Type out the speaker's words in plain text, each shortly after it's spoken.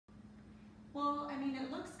mean,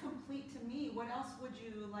 it looks complete to me. What else would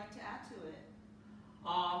you like to add to it?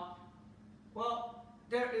 Well,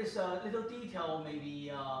 there is a little detail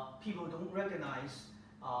maybe people don't recognize.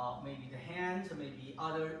 Maybe the hands, maybe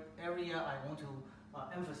other area I want to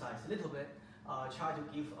emphasize a little bit. Try to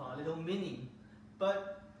give a little meaning,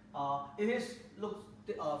 but it is look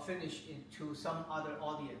finished into some other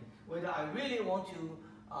audience. Whether I really want to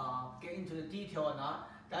get into the detail or not,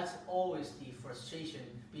 that's always the frustration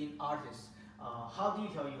being artist. How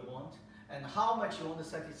detailed you want and how much you want to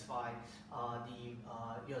satisfy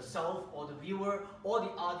yourself or the viewer or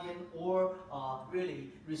the audience, or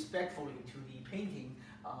really respectfully to the painting.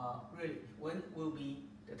 Really, when will be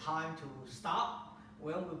the time to stop?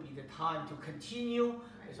 When will be the time to continue?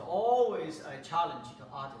 It's always a challenge to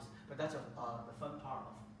artists, but that's the fun part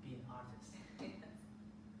of